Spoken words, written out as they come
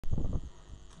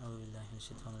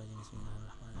الشیطان الرجیم بسم الله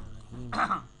الرحمن الرحیم.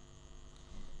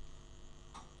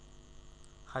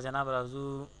 ها جناب راځو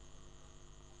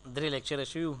درې لیکچر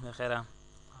شوي خیره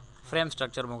فریم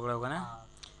سټرکچر مو کړو که نه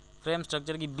فریم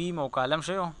سټرکچر کې بیم او کالم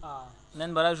شوی نن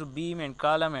به راشو بیم اینډ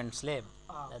کالم اینډ سلیب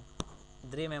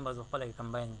درې ممبرز په خپله کې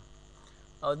کمباین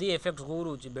او دې افیکټس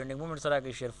ګورو چې بینډینګ مومنټ سره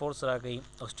کوي شیر فورس سره کوي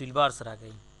او سټیل بار سره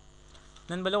کوي.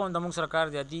 نن به لږ د موږ سره کار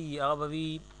زیاتېږي هغه به وي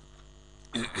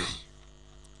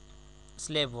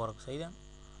سلیب ورک. صحیح ده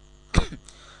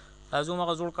راځو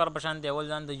هغه زوړ کار په شان دی. اول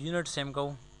ځان د یونټ سیم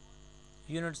کوو.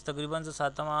 یونټس تقریبا زه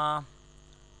ساتمه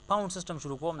پاوند سیسټم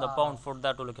شروع کوم د پاوند فوټ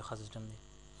دا ټولو کې ښه سیسټم دی.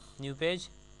 نیو پیج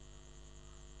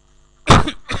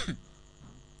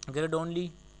ګریډ اونلی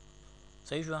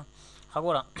صحیح شوه. ښه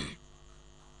ګوره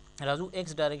راځو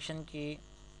ایکس ډایرکشن کې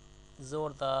زه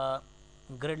ورته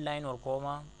ګریډ لاین ورکوم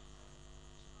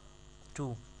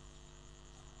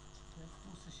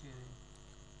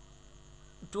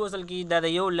 2 اصل کې دا د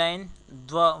یو لاین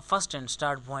دوه فرست اینډ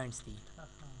سټارټ پوینټس دي.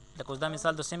 لکه اوس دا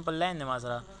مثال د سمپل لاین دی ما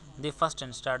سره د فرست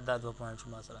اینډ سټارټ دا دوه پوینټ شو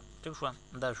ما سره ټیک شوه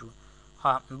دا شو.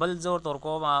 ها بل زه ورته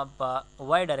ورکوم په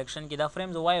وای ډایرکشن کې دا فریم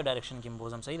زه وای ډایرکشن کې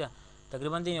بوزم. صحیح ده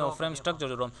تقریبا دې یو فریم سټرکچر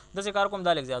جوړوم داسې کار کوم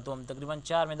دا لږ زیاتوم تقریبا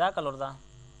 4 مې دا کلر ده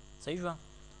صحیح شوه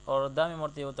او دا مې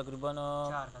ورته یو تقریبا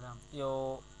یو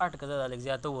 8 کده دا لږ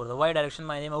زیاته ورته وای ډایرکشن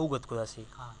باندې ما اوږد کو داسې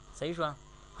صحیح شوه.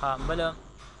 ها بل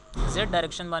زیډ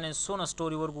ډایرکشن باندې څونه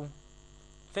سټوري ورکو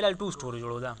فلحال 2 سټوري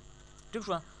جوړو دا ټیک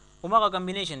شوه. هماغه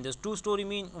کمبینیشن دی 2 سټوري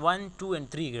مین 1 2 and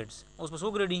 3 ګریډس. اوس په څو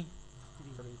ګریډ دي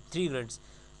 3 ګریډس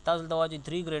تاسو دلته واچئ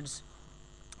 3 ګریډس.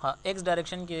 ها ایکس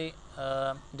ډایرکشن کې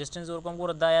ډسټنس ورکوم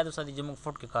ګوره دا یاد وساتئ چې موږ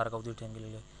فوټ کې کار کوو دې ټایم کې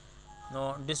لږ نو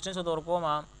ډسټنس ورته ورکوم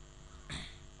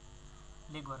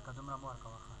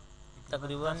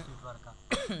تقریبا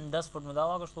 10 فوټ مې دا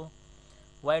واخیستو.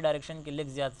 وای ډایرکشن کې لږ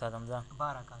زیات ساتم زه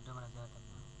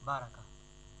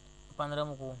 15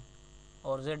 مو کو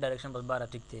اور زیڈ ڈائریکشن بس 12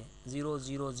 ٹک تھے 0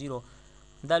 0 0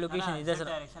 دا لوکیشن ادھر سے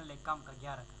ڈائریکشن لے کم کا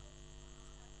 11 کا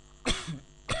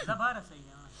دا 12 صحیح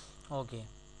ہے اوکے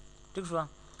ٹھیک شو.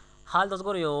 حال تاسو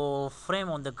ګورئ یو فریم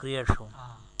اون د کریټ شو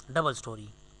ډبل سټوري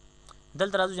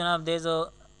دلته راځو جناب دیز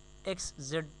ایکس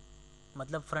زیډ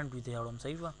مطلب فرنٹ وی ته اړوم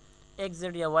صحیح شو. ایکس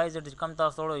زیډ یا وای زیډ کم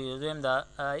تاسو وړو یو زم دا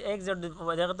ایکس زیډ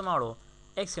دغه ته ماړو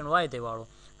ایکس اینڈ وای ته واړو.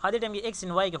 هغه ټایم کې ایکس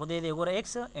اینڈ وای کې خو دې ګوره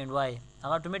ایکس اینڈ وای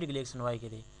هغه اتوماتیکلی ایکس اینڈ وای کې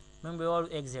دی موږ به واړو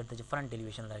ایکس زیډ ته چې فرنٹ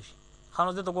الیویشن راشي. ښه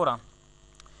نو دلته ګوره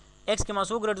ایکس کې ما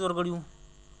څو ګریډز ورکړي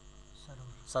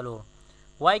څلور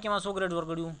وای کې ما څو ګریډز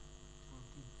ورکړي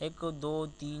 1 2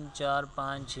 3 4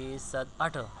 5 6 7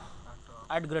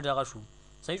 8 ګریډ هغه شو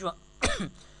صحیح شو.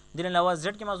 دین علاوه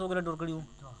زیډ کې ما څو ګریډ ورکړي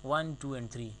 1 2 and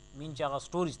 3 مین چې هغه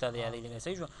سټوریج ته یادې لګي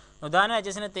صحیح شو. نو دا نه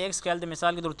چې ته ایکس کال د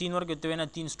مثال کې 3 ورکې ته نه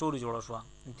 3 سټوري جوړه شو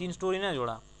 3 سټوري نه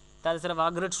جوړه تا صرف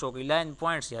هغه ګریډ شو کوي لاین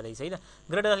پوینټس یادې صحیح ده.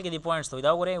 ګریډ اصل کې دی پوینټس ته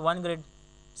دا وګورئ 1 ګریډ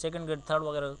سیکنډ ګریډ تھرډ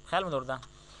وغیرہ خیال مې ورته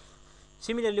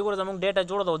سیمیلرلی ګوره زموږ ډیټا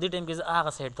جوړه ده دې ټایم کې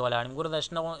هغه سایډ ته ولاړم ګوره دا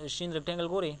شین ریکټینګل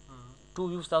ګورئ 2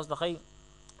 ویوز تاسو ته ښایي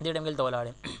دې ټایم کې ته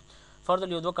ولاړم. فردر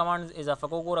یو دوه کمانډ اضافه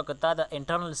کو ګوره که تا د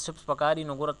انټرنل سټپس پکاري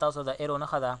نو ګوره تاسو د ایرو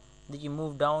نښه ده د کې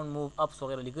موو ډاون موو اپس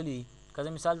وغیرہ لیکلي دي. که زه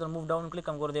مثال در موو ډاون کلیک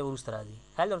کوم ګوره دی وروسته راځي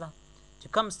خیال ورته چې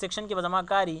کم سیکشن کې به زما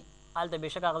کاري هلته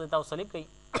بېشک هغه تاسو سلیکټ کوي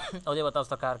او دی به تاسو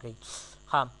ته کار کوي.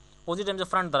 ها اوس دې ټایم زه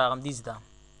فرنټ ته راغلم دیز ته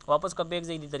واپس که بیک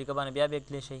ځئ دې طریقه باندې بیا بیک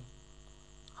تللی شئ.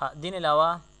 ها دین علاوه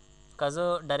که زه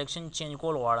ډایرکشن چینج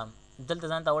کول غواړم دلته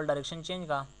ځان ته اول ډایرکشن چینج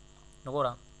کا نو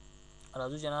ګوره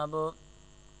راځو جناب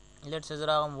لیټ سه زه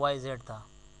راغلم وای زیډ ته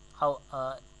او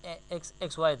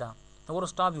ایکس وای ته نو ګوره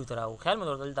سټاپ ویو ته راغو خیال مې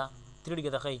ورته دلته 3D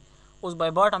کې ته ښایي. اوس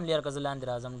بای باټم لیر که زه لاندې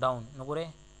راځم ډاون نو ګورئ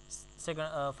سیکنډ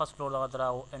فرست فلور دغه ته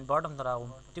راغو اینډ باټم ته راغو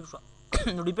ټیک شو.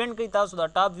 نو ډیپینډ کوي تاسو دا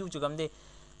ټاپ ویو چې کوم دی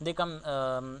د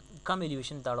کم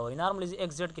الیویشن ته اړوئ. نارملی زه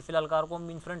ایکس زیډ کې فی الحال کار کوم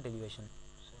مین فرنٹ الیویشن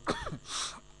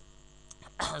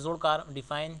زوړ کار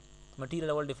ډیفاین مټیریل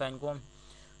اول ډیفاین کوم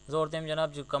زه ورته یم جناب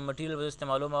چې کم مټیریل به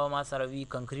استعمالوم ما سره وي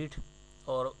کنکریټ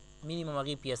اور مینیمم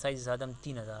هغې پی ایس آی ساتم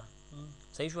 3000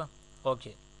 صحیح شوه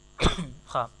اوکې.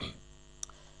 ښه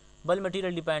بل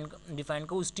مټیریل ډیفاین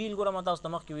کوو سټیل ګوره ما تاسو ته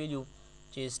مخکې ویلي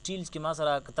چې سټیلز کې ما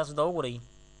سره که تاسو دا وګورئ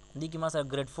دې کې ما سره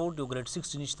ګریډ 40 او ګریډ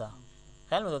 60 نشته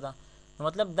خیال مې ورته نو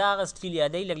مطلب دا هغه سټیل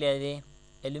یادوي لږ یادوي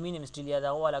الومینیم سټیل یاد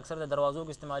هغه والا اکثر د دروازو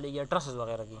کې استعمالېږي یا ټرسز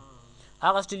وغیرہ کې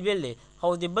هغه سټیل بیل دی. خو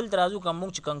اوس د بل ترازو که موږ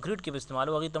چې کنکریټ کې به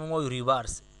استعمالو هغې ته موږ وایو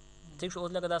ریوارس ٹھیک شو.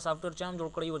 اوس لکه دا سافټویر چا هم جوړ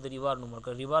کړی ورته ریوار نوم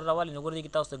ورکړی ریوار راوالي نو ګوره دې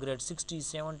کې تاسو ته ګریډ 60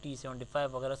 70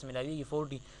 75 وغیرہ سره ملاویږي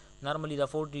 40 نارملی دا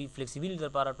 40 فلیکسیبل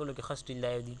لپاره ټولو کې ښه سټیل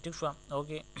لایو دي ټیک شو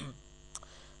اوکې.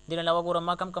 دې نه علاوه ګوره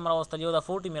ما کم راوستل یو دا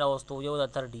 40 مې راوستو یو دا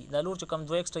 30 دا لور چې کم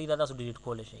 2 ایکسټرا دا تاسو ډیلیټ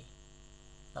کولی شئ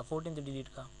دا 14 ته ډیلیټ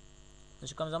کا نو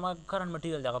چې کم زما کرنټ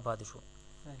مټیریل دغه پاتې شو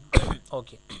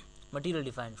اوکې مټیریل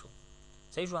ډیفاین شو.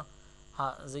 صحیح شو. ها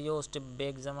زه یو سټپ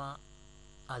بیک ځمه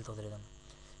هلته ودرېدم.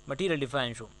 مټیریل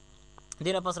ډیفاین شو.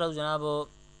 دې نه پس راځو جناب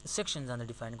سیکشن ځان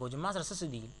ډیفاین کوو چې ما سره څه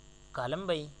دي، کالم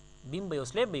به وي، بیم به وي او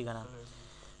سلیب به وي که نه.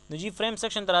 نو جی فریم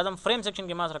سیکشن ته راځم. فریم سیکشن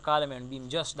کې ما سره کالم اینډ بیم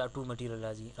جسټ دا ټو مټیریل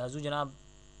راځي. راځو جناب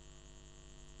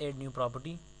ایډ نیو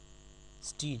پراپرټي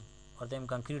سټیل ورته یم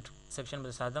کنکریټ سیکشن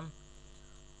به ساتم.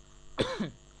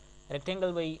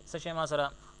 ریکټینګل به وي څه شی ما سره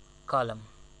کالم.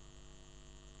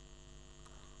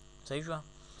 صحیح شوه.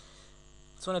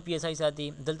 څونه پی ایس آی ساتي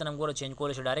دلته نه ګوره چینج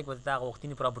کولی شي ډایرکټ به ته هغه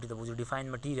وختینې پراپرټي ته بوځي. ډیفاین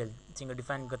مټیریل څنګه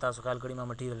ډیفاین که تاسو خیال کړي ما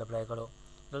مټیریل اپلای کړو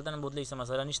دلته نه بوتلی څه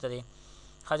مسله نشته دی.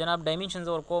 ښه جناب ډایمنشن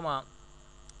زه ورکوم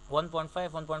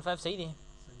 1.5 صحیح دی.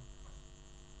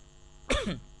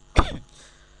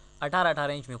 18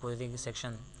 انچ مې کو دی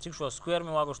سیکشن. ٹھیک شو. سکویر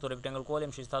مې واغوښتو ریکټینګل کولی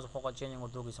یم شي تاسو خو چینجنګ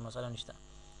ورته وکړئ څه مسله نشته.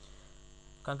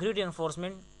 کنکریټ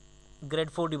انفورسمنټ ګریډ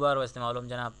 4 ډي بار استعمالوم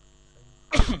جناب.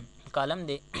 کالم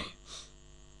دی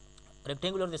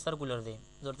ریکټینګولر دی سرکولر دی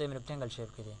زه ورته یم ریکټینګل شیپ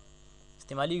کې دی.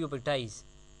 استعمالیږي په ټایز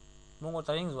مونږ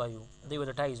ورته رینګز وایو دوی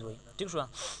ورته ټایز وایي. ټیک شوه.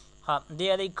 ها دې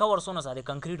یادوي کور څونه ساتي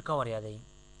کنکریټ کور یادوي.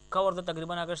 کور ته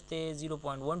تقریبا اګست دی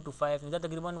 0.125 دا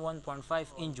تقریبا 1.5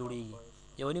 انچ جوړیږي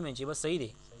یو نیم انچ بس صحیح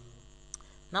دی.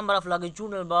 نمبر اف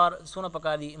لاګیچوډنل بار څونه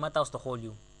پکار دي ما تاسو ته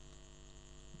خولیو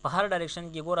په هر ډایرکشن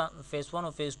کې ګوره فیس 1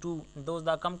 او فیس 2 دوز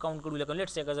دا کم کاونټ کړو لکه لیټ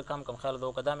سي که زه کم خیال دو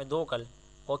که دا مې دو کل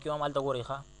اوکې هم هلته ګورئ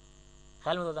ښه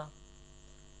خیال مې ودا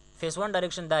فیس 1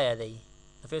 ډایرکشن دا یادوي.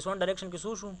 فیس 1 ډایرکشن کې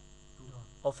څو شو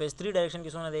او فیس 3 ډایرکشن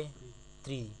کې څونه دی 3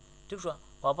 دی. ټیک شو.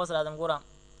 واپس راځم ګوره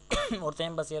ورته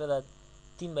یم بس یاره دا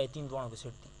 3x3 دواړو کې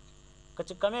سیټ دي که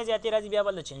چې کمې زیاتې راځي بیا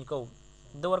بل چینج کوو.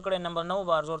 د ورکړی نمبر 9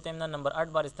 بار زه ورته یم نمبر 8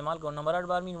 بار استعمال کوو. نمبر 8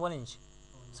 بار مین 1 انچ.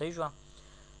 صحیح شوه.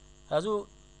 راځو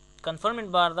کنفرمنټ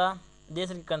بار دا دې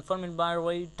سره کې کنفرمنټ بار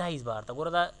وایي ټایز بار ته.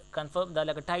 ګوره دا کنفرم دا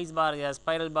لکه ټایز بار یا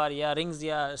سپایرل بار یا رنګز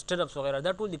یا سټرپس وغیره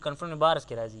دا ټول د کنفرمنټ بارز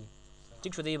کې راځي.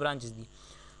 ټیک شو. دې برانچز دي.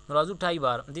 نو راځو ټای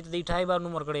بار دې ته دې ټای بار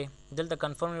نوم ورکړی دلته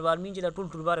کنفرمنټ بار مین چې دا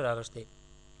ټول بار راغشتی.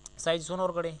 سایز څونه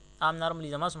ورکړی عام نارملی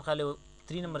زما سم خیال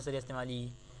 3 نمبر سره استعمالي.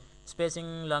 سپیسنګ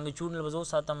لانګیچوډنل به زه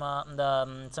وساتم د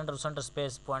سنټر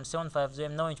سپیس 0.75 زه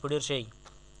یم 9 انچ په ډېر شی.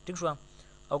 ټیک شوه.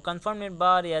 او کنفرمنټ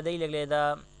بار یادوي لګلی دا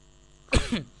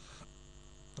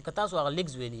که تاسو هغه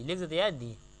لیګز ویلي لیګز ته یاد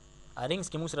دي رنګز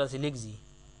کې موږ سره داسې لیګز دي.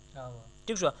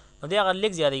 ټیک شوه. نو دې هغه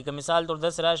لیګز یادوي که مثال طور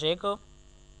 10 راشه یک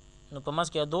نو په منځ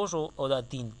کې 2 شو او دا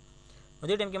 3 نو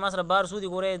دې ټایم کې ما سره بار څو دي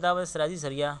ګورئ دا بس راځي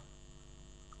سریا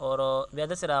اور بیا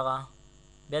داسې راغه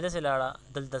بیا داسې لاړه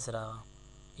دلته داسې راغه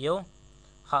یو.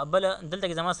 ها بل دلته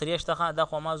کې زما سریا شته ښه دا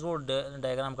خو ما زوړ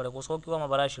ډایګرام کړی اوس خو کې ومه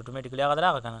به راشي اټومیټیکلي هغه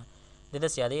راغه که نه د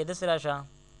داسې یادوي داسې راشه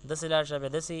داسې لاړ شه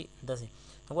بیا داسې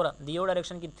ګوره د یو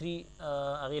ډایرکشن کې 3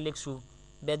 هغې لیګز شو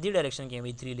بیا دې ډایرکشن کې هم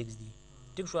 3 لیګز دي.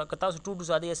 ټیک شوه. که تاسو 2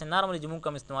 ساده یاست نارملی چې مونږ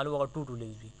کم استعمالو هغه 2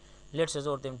 لیګز وي. لیټ سه زه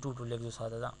ورته یم 2 لیګز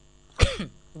وساته دا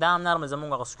دا هم نارمل زمونږ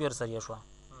هغه سکویر سریه شوه.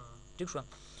 ټیک شوه.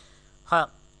 ښه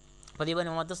په دې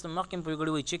باندې ما تاسو مخکې هم پوه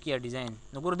کړي وایي چیک یا ډیزاین.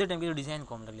 نو ګوره دې ټایم کې ډیزاین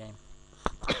کوم لګیا یم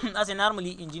هسې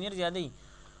نارملی انجینیر زیادوي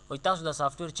وایي تاسو دا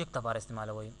سافټویر چیک لپاره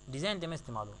استعمالوئ ډیزاین ته مې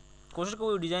استعمالو کوشش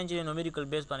کوئ ډیزاین چې نومیریکل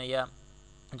بیس باندې یا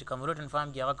چې کوم ریټن فارم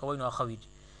کې هغه کوئ نو ښه وي.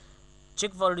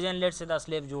 چیک فار ډیزاین لیټ سه دا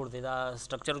سلیب جوړ دی دا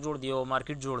سټرکچر جوړ دی او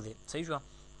مارکیټ جوړ دی. صحیح شوه.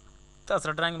 تاسو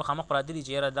سره ډرایینګ مخامخ پراته دي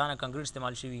چې یاره دا نه کنکریټ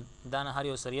استعمال شوي دا نه هر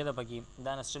یو سریه ده پکې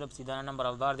دا نه سټرپس دي دا نه نمبر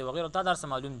اف بار دی وغیره تا دا څه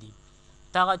معلوم دي.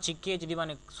 تا هغه چیک کې چې دې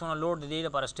باندې څونه لوډ د دې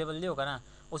لپاره سټیبل دی او که نه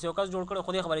اوس یو کس جوړ کړی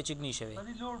خو دې خبرې چیک نه شوی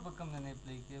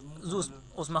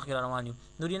اوس مخکې را روان یو.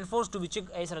 نو رینفورس ټو بي چیک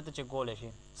ای سره ته چیک کولی شي.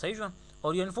 صحیح شوه. او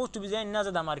رینفورس ټو بي ډیزاین نه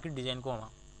زه دا مارکیټ ډیزاین کوم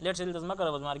لیټ سه دلته ځمکه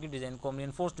ده بس مارکیټ ډیزاین کوم.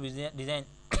 رینفورس ټو بي ډیزاین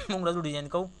موږ راځو ډیزاین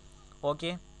کوو.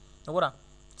 اوکې نو ګوره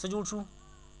څه جوړ شو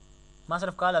ما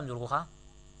صرف کالم جوړ کړو ښه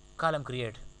کالم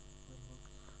کریټ.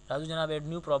 راځو جناب ایډ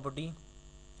نیو پراپرټي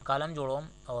کالم جوړوم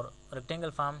اور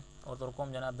ریکټینګل فارم اور ورته کوم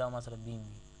جناب دا ما سره بیم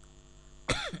وي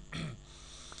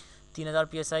 3000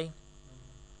 پی ایس آی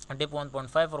ډیپ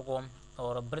 1.5 ورکوم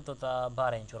اور برت ورته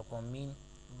 12 انچ ورکوم مین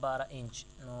 12 انچ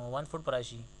نو 1 فوټ په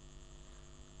راشي.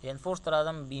 رینفورس ته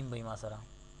راځم بیم به ما سره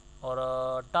اور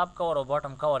ټاپ کور او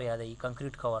باټم کور یادوي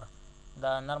کنکریټ کور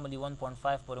دا نارملی 1.5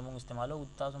 پورې مونږ استعمالو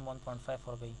تاسو 1.5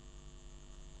 ورکوئ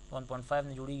 1.5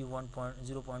 نه جوړېږي 0.25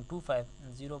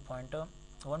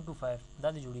 دا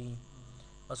دې جوړېږي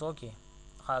بس. اوکې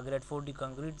ها ګریډ 4 ډي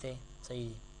کنکریټ دی صحیح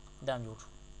دی دا هم جوړ شو.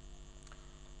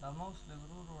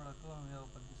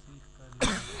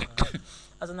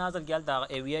 اصل نه اصل کې هلته هغه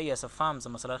ای وي آی یا څه فارم څه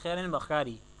مسله خیر نه به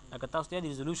ښکاري لکه تاسو ته یاد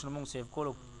ریزولوشن مونږ سیف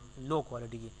کولو لو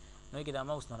کوالټي کې نو کې دا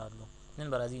ماوس نه راتلو نن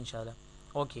به راځي انشاءالله.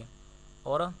 اوکې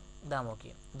اور دا هم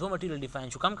اوکې دو مټیریل ډیفاین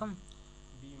شو کم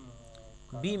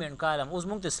بیم اینډ کالم. اوس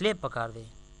مونږ ته سلیب پکار دی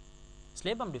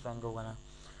سلیب هم ډیفاین کوو که نه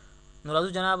نو راځو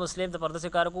جناب سلیب د پرده سے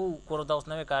کار کو کور دا اوس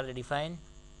نوې کار دی ډیفاین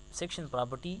سیکشن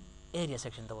پراپرټي ایریا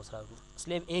سیکشن ته اوس راځو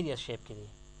سلیب ایریا شیپ کې دی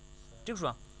ٹھیک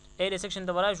شو ایریا سیکشن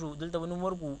ته ورا شو دلته ونوم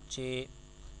ورکو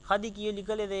چې خدي کې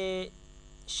لیکل دی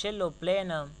شیل او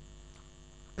پلین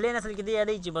اصل کې دی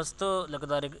یادی چې بس ته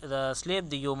لکه دا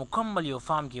سلیب دی یو مکمل یو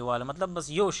فارم کې والا مطلب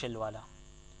بس یو شیل والا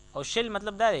او شیل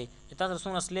مطلب دا دی چې تاسو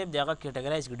څونه سلیب دی هغه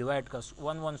کیټګرایز کې ډیوایډ کا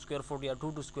 1 سکوير فوټ یا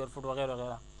 2 سکوير فوټ وغیرہ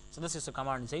وغیرہ so this is a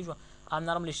command صحیح شو عام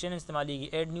نارملی شیل استعمالیږي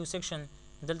ایڈ نیو سیکشن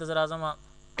دلته زرا اعظم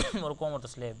ورکوم ورته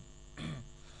سلیب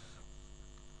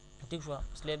ٹھیک شو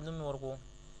سلیب نوم ورکو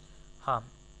ها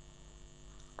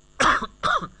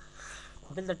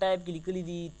دلته ټایپ کې لیکلي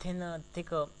دي تھن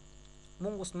تھک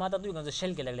مونږ اوس ماته دوی کنه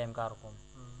شیل کې لګلم کار کوم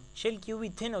شیل کې وی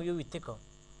تھن او یو وی تھک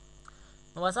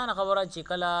نو اسانه خبره چې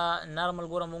کله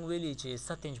نارمل ګوره مونږ ویلي چې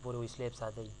 7 انچ پورې وی سلیب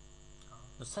ساتي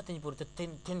نو 7 انچ پورې ته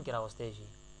تھن کې راوستي شي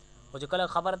او چې کله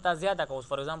خبره تا زیاته کوس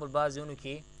فار ایگزامپل بعض ځینو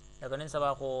کې لکه نن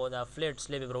سبا خو دا فلیټ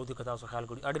سلیب براوتی کتا اوس خیال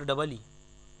کړی اډر ډبلی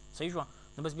صحیح شو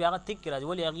نو بس بیا هغه تک کې راځي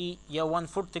ولې هغه یا 1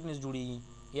 فوټ تکنس جوړیږي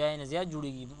یا نه زیات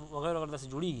جوړیږي وغیرہ وغیرہ داسې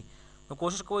جوړیږي نو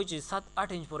کوشش کوئ چې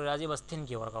 7-8 انچ پورې راځي بس تھن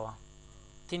کې ورکوا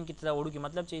تھن کې ته وړو کې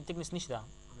مطلب چې تکنس نشته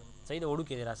صحیح د وړو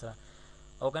کې را سره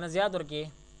او کنه زیات ورکې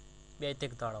بیا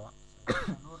تک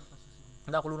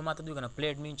تاړه دا خلور ماته دوی کنه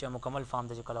پلیټ مین چې مکمل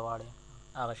فارم ته کله واړې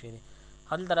هغه شی دی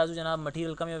حل ترازو جناب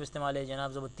مټیریل کم یو استعمال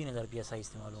جناب زب 3000 روپیه صحیح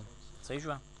استعمالو صحیح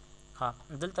شو ها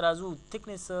دل ترازو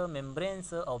تھکنس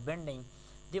ممبرینز او بینډینګ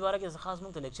دی باره کې خاص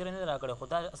موږ ته لیکچر نه راکړی خو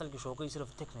دا اصل کې شوقي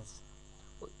صرف تھکنس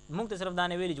موږ ته صرف دا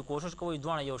نه ویلي چې کوشش کوئ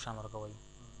دوه یو شان ورکوئ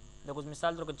لکه اوس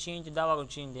مثال تر کې چینج دا واګو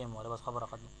چینج دی مو بس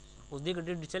خبره ختم اوس دې کې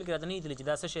ډېر ډیټیل کې راته نه دي چې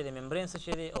دا څه شی دی ممبرین څه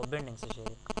شی دی او بینډینګ څه شی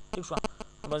دی ٹھیک شو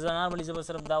بس دا نارملی زب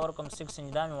صرف دا ورکم 6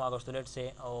 انچ دا مې واغښتو لیټ سي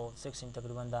او 6 انچ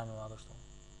تقریبا دا مې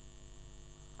واغښتو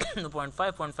نو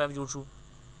 0.5 جوړ شو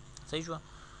صحیح شو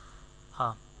ها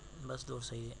بس دور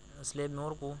صحیح دی سلیب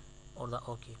نور کو اور دا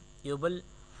اوکے یو بل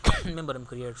ممبر هم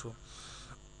کریټ شو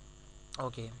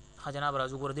اوکے ها جناب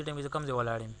راځو ګور دې ټیم کې کم ځای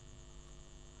ولاړم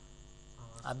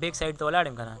ا بیک سایډ ته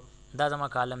ولاړم کنه دا زما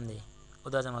کالم دی او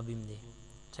دا زما بیم دی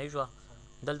صحیح شو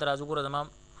دلته راځو ګور زما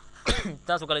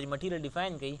تاسو کله مټیریل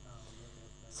ډیفاین کړئ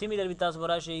سیمیلر وی تاسو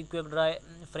براشي کویک ډرای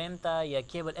فریم ته یا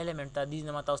کیبل الیمنٹ ته دې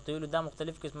نه تاسو ته ویلو دا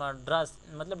مختلف قسمه ډراس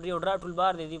مطلب یو ډرا ټول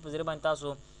بار دی په ذریعہ باندې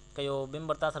تاسو کيو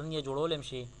بمبر تاسو نه جوړولم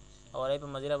شي او ای په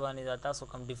مزیره باندې تاسو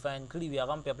کوم ډیفاین کړی وی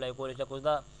هغه په اپلای کولای شئ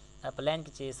دا پلان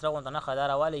کې چې سره غونډه نه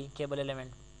خدار والی کیبل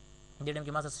الیمنٹ دې ټیم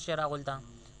کې ما څه شي راغولتا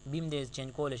بیم دې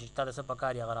چینج کولای شي تاسو څه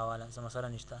پکاري هغه راواله سم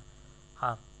سره نشته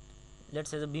ها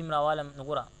لیټس سے بیم راوالم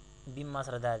نګورا بیم ما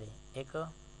سره دا دی 1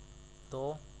 2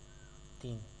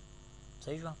 3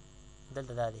 صحیح شو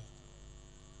دلته دا دی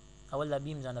اول دا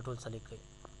بیم ځان ټول سلیکټ کړئ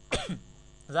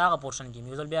زاغه پورشن کې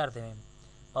میوزل بیا ارته مې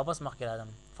واپس مخ کې راځم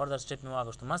فردر سټیپ مې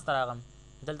واغښتو مست راغم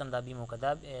دلته دا بیم وکړه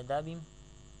دا بیم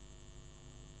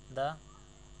دا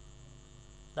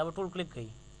ټول کلیک کړئ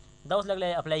دا اوس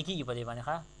لګلای اپلای کیږي په دې باندې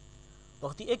ښه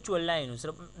وختي اکچوال لاین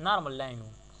صرف نارمل لاین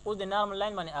اوس د نارمل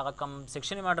لاین باندې هغه کم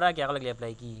سیکشن ما ډرا کې هغه لګلای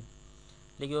اپلای کیږي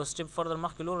لکه یو سټیپ فردر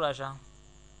مخ کې لور راشه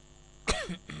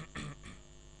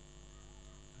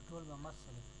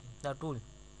دا ټول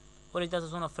ولې تاسو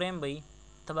څونه فریم به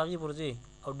تباغي پرځي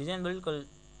او ډیزاین بالکل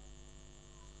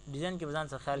ډیزاین کې بزان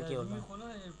څه خیال کې ورته خو نه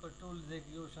په ټول ځای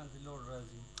کې یو شان لوډ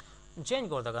راځي چینج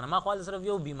کوته کنه ما خو صرف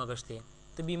یو بیم غشته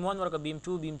ته بیم 1 ورکه بیم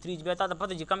 2 بیم 3 بیا ته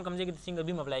پته چې کم ځای کې سنگل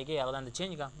بیم اپلای کې هغه د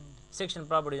چینج کا سیکشن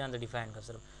پراپرټی ځان د ډیفاین کا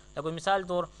صرف لکه مثال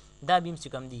تور دا بیم چې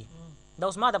کم دی دا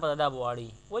اوس ما ته پته دا بواړي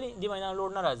ولی دی باندې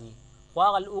لوډ نه راځي خو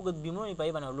هغه اوګد بیمونه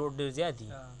په باندې لوډ ډیر زیات دي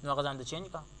نو هغه ځان د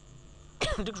چینج کا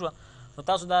ټیک شو نو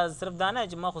تاسو دا صرف دا نه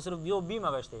چې ما خو صرف یو بیم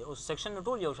غشته او سیکشن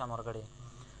ټول یو شان ورکړي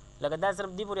لکه دا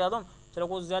صرف دی پورې یادوم چې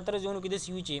کو زیاتره ځونو کې د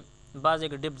سی وی چې بعضه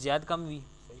کې ډیپ زیات کم وي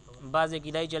بعضه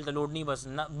کې دای چلته لوډ نه بس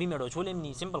بیم اډو چولم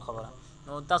نه سمپل خبره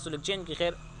نو تاسو لک چین کې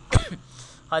خیر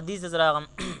حدیث زراغم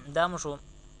دا مو شو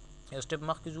یو سټیپ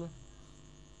مخ کې ځو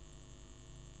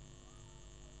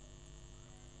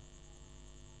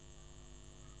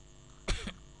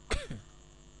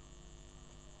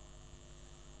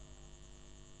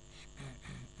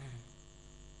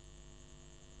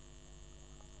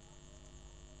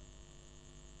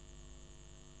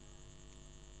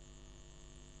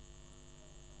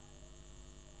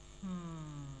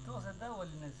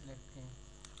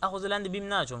اخو لاندې بیم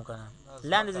نه چوم کنه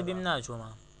لاندې بیم نه چوم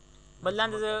بل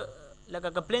لاندې لکه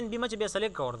کپلین بیم چې بیا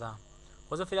سلیکټ کور دا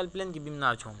خو زه فلال پلین کې بیم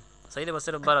نه چوم صحیح ده بس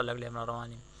صرف بار لګلې ما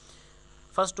رواني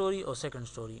فرست سټوري او سیکنډ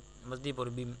سټوري بس دی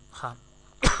پور بیم ها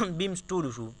بیم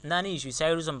سټوري شو نه نه شي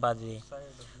سایډ سم پاتې دي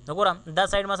نو ګورم دا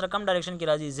سایډ ما سره کم ډایرکشن کې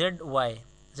راځي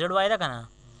زد وای دا کنه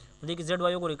دې کې زد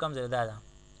وای ګوري کم زړه دا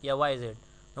یا وای زد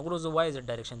نو ګورو زه وای زد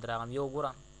ډایرکشن تر راغم یو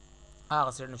ګورم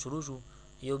هغه سیټ نه شروع شو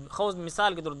یو خو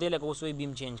مثال کې در دی لکه اوس وی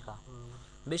بیم چینج کا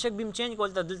بېشک بیم چینج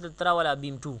کول ته دلته ترا والا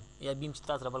بیم 2 یا بیم چې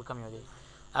تاسو بل کم یو دی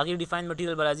هغه ډیفاین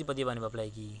مټیریل برازي په دې باندې اپلای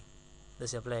کیږي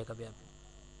داسې اپلای کا بیا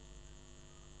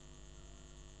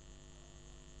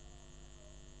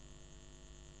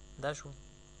دا شو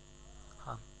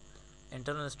ها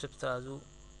انټرنل سټیپس ته راځو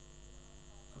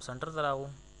سنټر ته راغو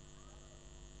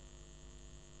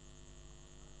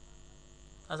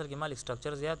اصل کې مالک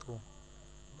سټرکچر زیات کو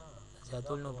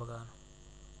زیاتول نو پکار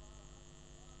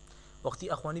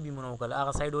وختي اخواني بیمونه وکړه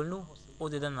هغه سایډ ول نو او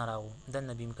د دن راغو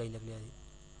دن بیم کوي لګلیا دي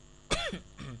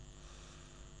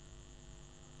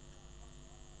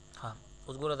ها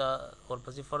اوس ګوره دا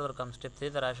ورپسې فردر کم سټیپ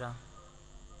ته راشه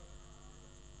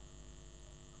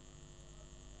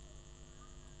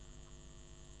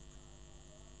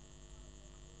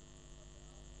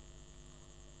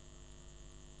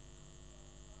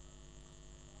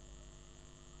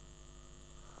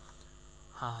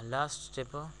ها لاست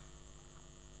سټیپ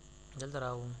دلته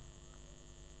راو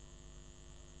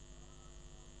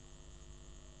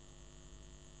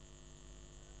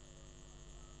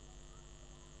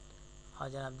ها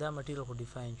جناب دا مټیریل خو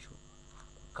ډیفاین شو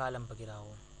کالم پکې راو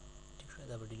ٹھیک شو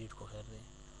دا به ډیلیټ کو خیر دی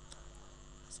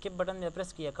skip button में प्रेस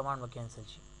किया कमांड में कैंसिल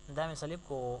शी दा में सेलेक्ट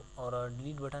को और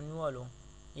डिलीट बटन में वालो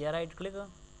या राइट क्लिक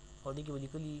और देखिए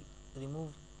लिखली रिमूव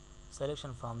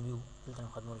सिलेक्शन फ्रॉम व्यू दलते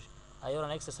खत्म हो आयो और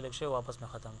नेक्स्ट सिलेक्शन वापस में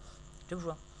ख़त्म ठीक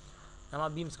शो नमा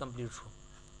बीम्स कंप्लीट शो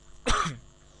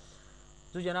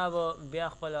तो जनाब बिया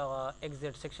खपल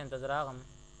एक्स सेक्शन तजरागम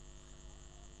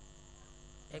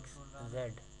x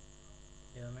Z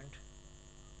moment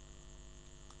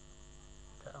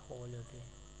تا خو ولته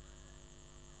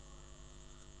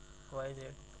Y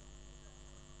Z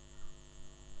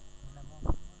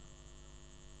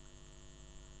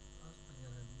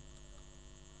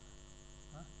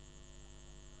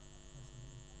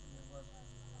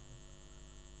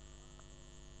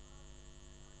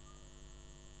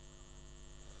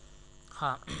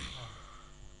हाँ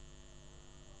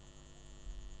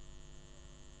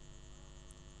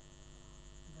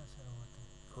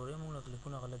थोड़े मुँह लग लिखो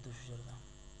ना गलत दूसरी चलता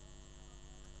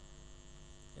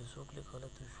ये सो क्लिक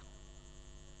गलत दूसरी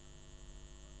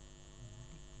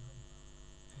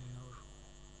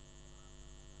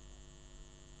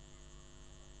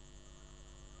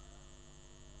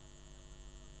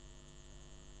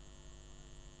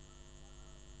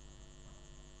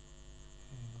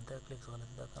दा क्लिक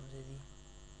गलत दा कम से दी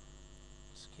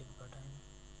skip button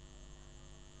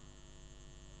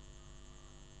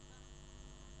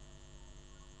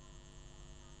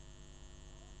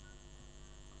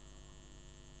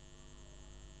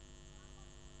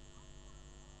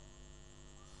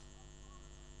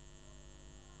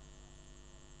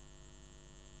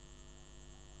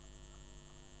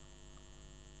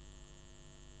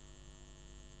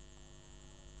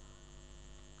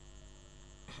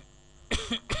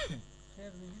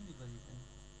خیر دی دی پدې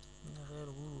نه غیر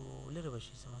وو لره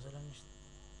بشي څه مثلا نشته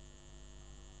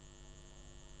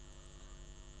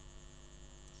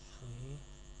صحیح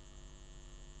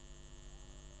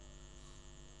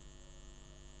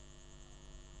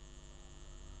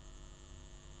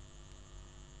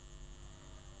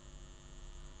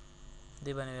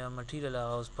دی باندې مټیریل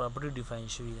اوس پراپرټي ډیفاین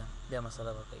شوی ده دا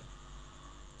مسله وکړي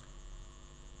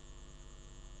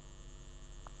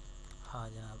ها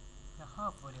جناب ها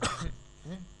پورې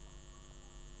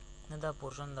نه دا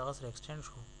پورشن دغه سره ایکسټند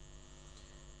شو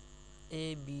A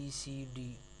B C D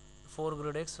 4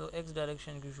 grade x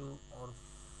direction की शू और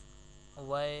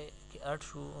y की 8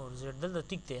 शू और z दल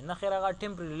टिक थे ना खैर هغه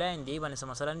टेम्पररी लाइन دی باندې سم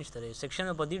مسله نشته ری سیکشن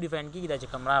په دې ډیفاین کیږي دا چې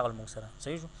کم راغل موږ سره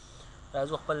صحیح شو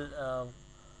راځو خپل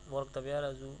ورک ته بیا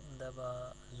راځو دا به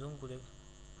زوم کولی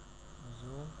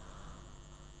زوم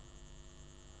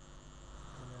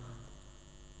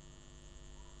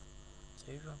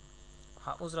صحیح شو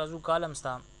ها اوس راځو کالم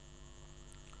ستا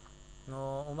نو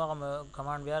اومغه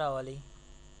کمانډ بیا راوالی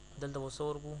دلته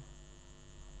وسور کو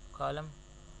کالم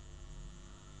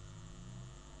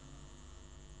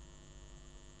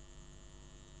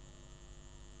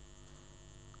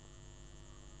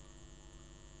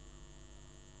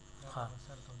ها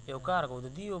یو کار کو د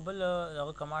دې یو بل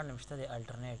هغه کمانډ نشته دی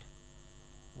الټرنیټ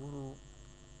ورو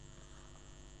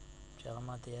چې هغه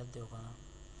ماته یاد دی کنه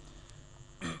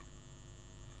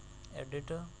एडिट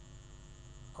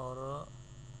और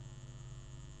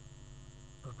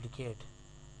डुप्लीकेट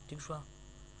ठीक शो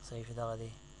सही शुदा दे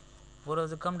पूरा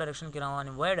जो कम डायरेक्शन की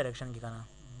रवानी वाई डायरेक्शन की करना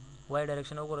वाई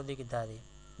डायरेक्शन वो दे कितना दे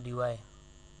डी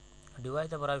वाई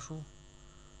तब राशु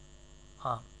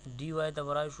हाँ डी वाई तब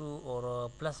राशु और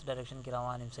प्लस डायरेक्शन की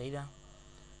रवानी सही था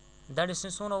दा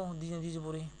डिस्टेंस होना हो दीजिए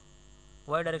पूरी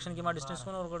वाई डायरेक्शन की माँ डिस्टेंस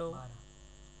होना और करो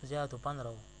زیات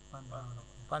 15 15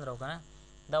 15 का ना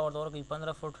दा ورته ورکوي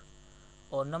 15 فٹ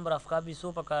और नंबर ऑफ कापी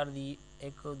 100 पकार दी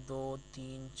 1 2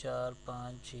 3 4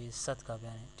 5 6 7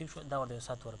 कापियाँ ठीक शो दा ورته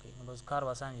 7 ورکوي نو بس کار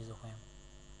آسان دي زه خو یم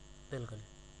بالکل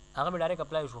هغه به ډایرک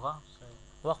اپلای شو ښه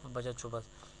وخت بچت شو بس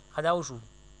خدا وشو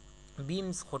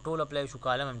بیمز خو ټول اپلای شو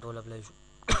کالم هم ټول اپلای شو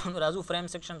راځو فریم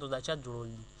سیکشن ته دا چت جوړول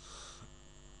دي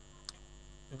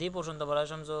دی پورشن ته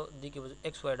براشم زه دی کې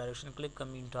ایکس وای ډایرکشن کلیک کوم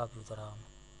ان ټاپ یو تر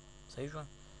صحیح شو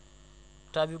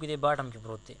ټاپ یو کې دی باټم کې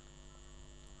پروت دی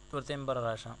ورته هم بر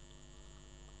راشه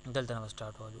دلته نه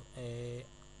سٹارټ والو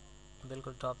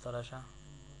بالکل ټاپ ته راشه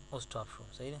اوس ټاپ شو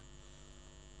صحیح ده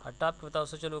ټاپ کې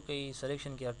تاسو چلو کوي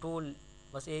سلیکشن کې ټول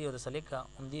بس ایریا ته سلیکट کا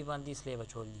عمدی باندې سلیب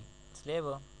چول دی سلیب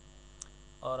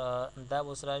और دا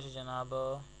اوس راشي جناب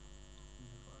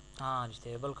हाँ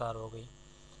रिश्तेबल कार हो गई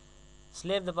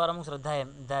स्लेब د پاره موږ سره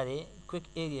دا دی کویک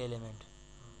ایریا الیمنٹ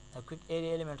دا کویک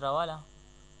ایریا الیمنٹ راواله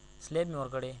سلیب می ور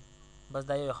کړی بس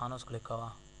دا یو خانوس کلیک کوا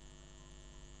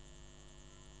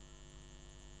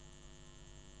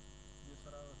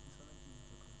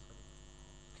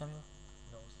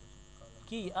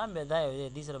کی ام به دا یو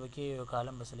دې سره به کې یو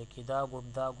کالم بس لیکي دا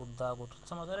ګډ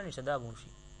سماره نشته دا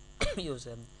بوشي یو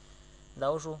سر دا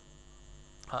وشو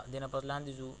ها دینه پر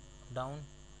لاندې زو ډاون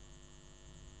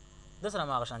د سره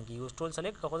ما غشان کی اوس ټول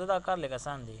سلیکټ خو دا کار لګ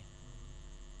آسان دی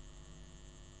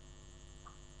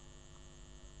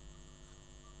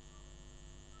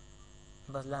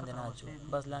بس لاندې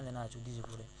نه اچو دیږي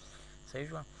پوره صحیح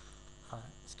شو ها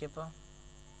اسکیپ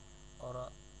اور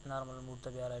نارمل موډ ته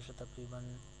بیا راشه تقریبا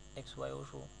ایکس وای او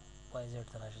شو وای زد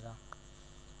ته راشه دا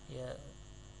یا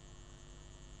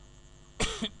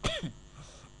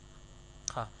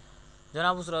ها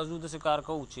جناب اوس راځو د څه کار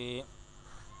کوو چې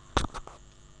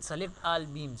select all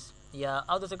beams या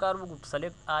او د څه کار وکړو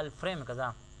select all frame کذا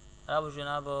راو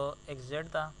جناب xz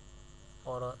تا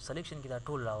اور سلیکشن کې دا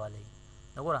ټول راوالي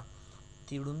وګوره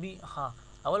تیډومبي ها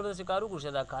اول به څه کار وکړو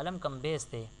چې دا کالم کم بیس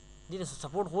ته دې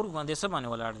سپورټ خور باندې سم باندې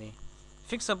ولاړ دی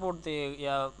فکس سپورټ ته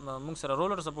یا موږ سره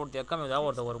رولر سپورټ ته کم دا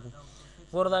ورته ورکو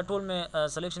ګور دا ټول مې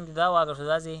سلیکشن کې دا واګر شو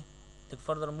ځي تک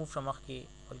فردر موو شمخ کې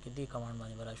بلکې دې کمانډ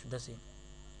باندې برا شو دسه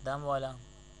دام والا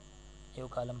یو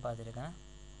کالم پاتې لګا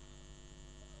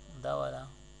دا والا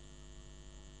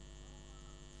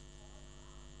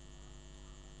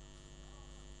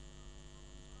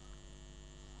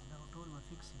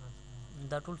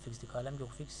دا ټول فکس دي کالم کې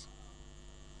فکس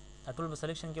دا ټول به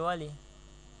سلیکشن کې والی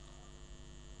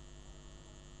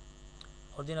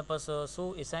और दिन पास सो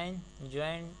असाइन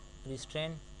जॉइन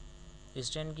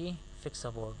रिस्ट्रेन की फिक्स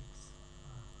सपोर्ट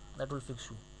दा टूल फिक्स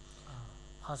शू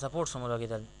हाँ सपोर्ट समोरा के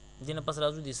दल दिन पास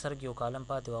राजू दि सर की कॉलम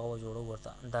पाते वावा जोड़ो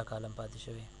वर्ता दा कॉलम पाते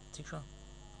शवे ठीक शो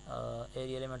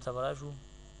एरिया एलिमेंट सा बरा शू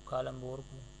कॉलम बोर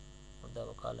को और दा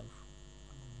कॉलम शू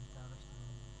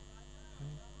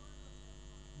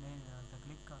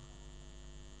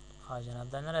हाँ जनाब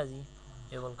दा नाराजी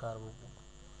एवल कार वो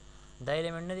दा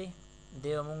एलिमेंट ने दी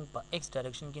देव मूंग पा एक्स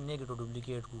डायरेक्शन की नेगेटिव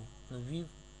डुप्लीकेट को वी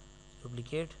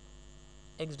डुप्लीकेट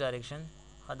एक्स डायरेक्शन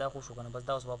अदा खुश होगा ना बस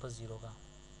दा उस वापस जीरो का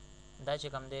दा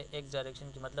चेक हम दे एक्स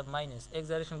डायरेक्शन की मतलब माइनस एक्स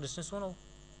डायरेक्शन डिस्टेंस सुनो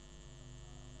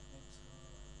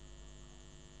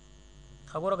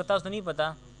खबर का तास तो नहीं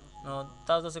पता नो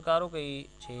तास तो से कारो कई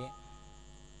छे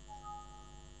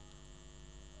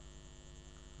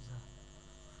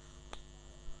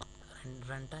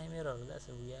रन टाइम एरर दा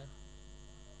से यार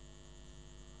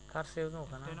कार सेव नो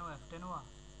का ना